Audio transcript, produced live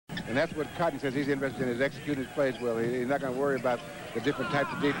And that's what Cotton says he's interested in, is executing his plays well. He's not going to worry about the different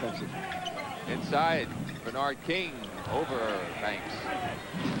types of defenses. Inside, Bernard King over Banks.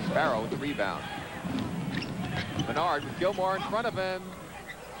 Sparrow with the rebound. Bernard with Gilmore in front of him.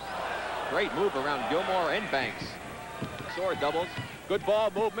 Great move around Gilmore and Banks. Sword doubles. Good ball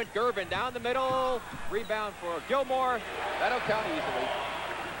movement. Gervin down the middle. Rebound for Gilmore. That'll count easily.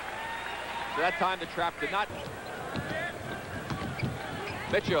 So that time the trap did not.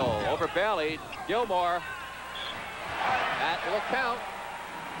 Mitchell over Bailey. Gilmore. That will count.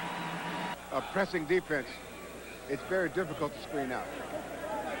 A pressing defense, it's very difficult to screen out.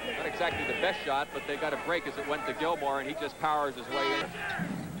 Not exactly the best shot, but they got a break as it went to Gilmore, and he just powers his way in.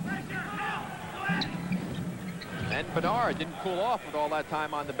 And Bernard didn't cool off with all that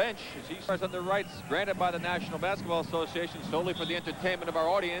time on the bench as he starts under rights granted by the National Basketball Association solely for the entertainment of our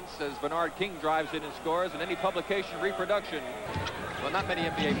audience, as Bernard King drives in and scores, and any publication reproduction. Well, not many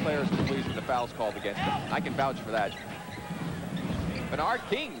NBA players are pleased with the fouls called against them. I can vouch for that. Bernard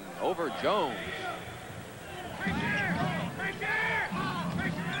King over Jones.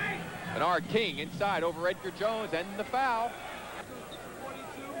 Bernard King inside over Edgar Jones, and the foul.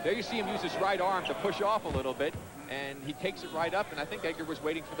 There you see him use his right arm to push off a little bit, and he takes it right up, and I think Edgar was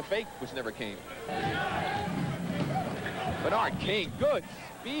waiting for the fake, which never came. Bernard King, good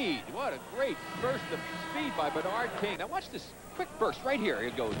speed. What a great burst of speed by Bernard King. Now watch this quick burst right here. Here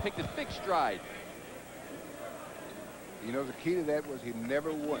it goes. Take this big stride. You know, the key to that was he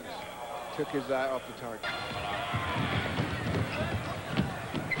never once took his eye off the target.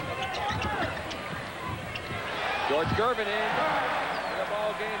 George Gervin in the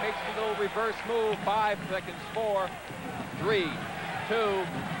ball game, makes the little reverse move. 5 seconds, 4, 3, 2.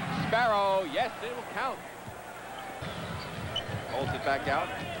 Sparrow, yes, it will count. Holds it back out.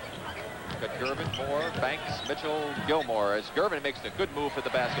 Got Gervin, Moore, Banks, Mitchell, Gilmore, as Gervin makes a good move for the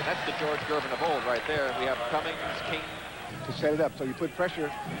basket. That's the George Gervin of old right there. We have Cummings, King. To set it up, so you put pressure.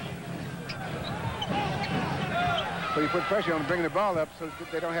 So you put pressure on them, bringing the ball up so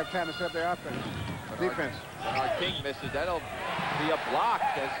that they don't have time to set up their offense. Defense. Bernard King misses. That'll be a block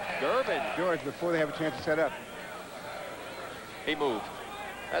as Gervin. George, before they have a chance to set up. He moved.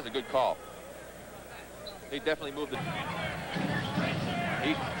 That's a good call. He definitely moved it.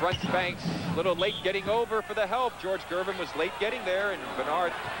 He fronts Banks. A little late getting over for the help. George Gervin was late getting there, and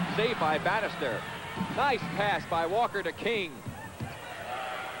Bernard saved by Bannister. Nice pass by Walker to King.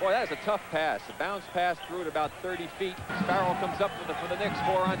 Boy, that is a tough pass. A bounce pass through at about 30 feet. Sparrow comes up for the Knicks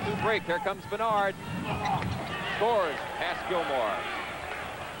 4-on-2 break. Here comes Bernard. Scores past Gilmore.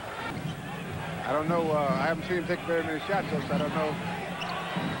 I don't know. I haven't seen him take very many shots, so I don't know.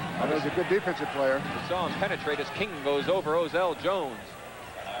 I know he's a good defensive player. We saw him penetrate as King goes over Ozell Jones.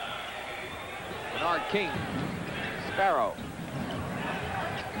 Bernard King. Sparrow.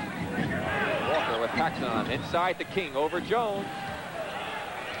 Walker with Paxson on him. Inside to King over Jones.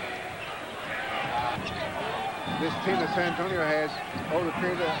 This team that San Antonio has over the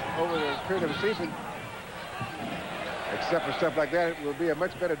period of the season, except for stuff like that, it will be a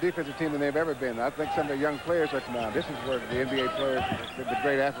much better defensive team than they've ever been. I think some of the young players are now. This is where the NBA players, the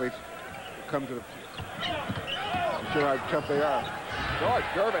great athletes, come to the. I'm sure how tough they are. George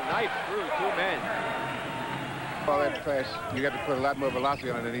Gervin knifed through 2 men. All that pass, you got to put a lot more velocity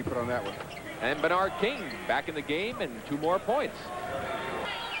on it than he put on that one. And Bernard King back in the game, and 2 more points.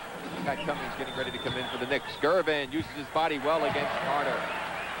 Pat Cummings getting ready to come in for the Knicks. Gervin uses his body well against Carter.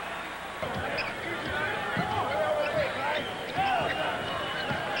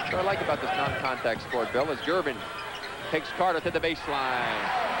 What I like about this non-contact sport, Bill, is Gervin takes Carter to the baseline.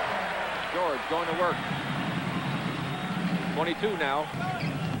 George going to work. 22 now.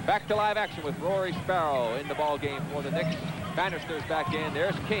 Back to live action with Rory Sparrow in the ball game for the Knicks. Bannister's back in.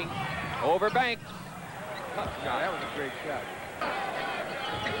 There's King over Banks. Tough shot. That was a great shot.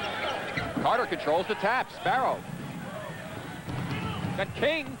 Carter controls the tap. Sparrow. Got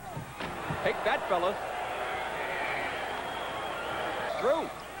King. Take that, fellas. Through.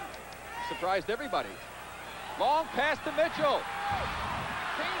 Surprised everybody. Long pass to Mitchell.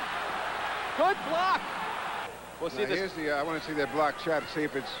 King. Good block. We'll see Now, this. I want to see that block shot to see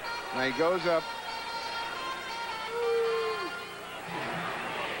if it's. Now he goes up.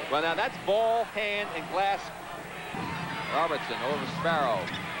 Well, now that's ball, hand, and glass. Robertson over Sparrow.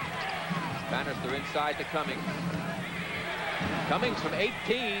 Bannister inside to Cummings. Cummings from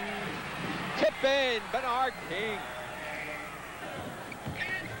 18. Tip in, Bernard King.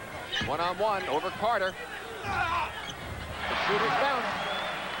 1-on-1 over Carter. The shooter's down.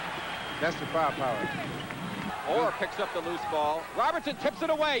 That's the firepower. Orr picks up the loose ball. Robertson tips it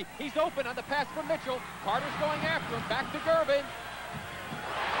away. He's open on the pass from Mitchell. Carter's going after him. Back to Gervin.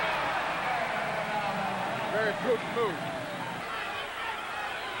 Very prudent move.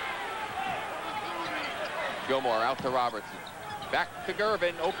 Gilmore out to Robertson. Back to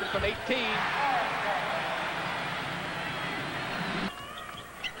Gervin, open from 18.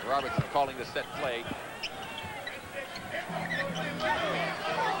 Robertson calling the set play.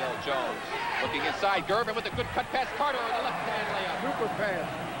 Bill Jones looking inside. Gervin with a good cut past Carter on the left-hand layup. Super pass.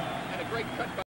 And a great cut by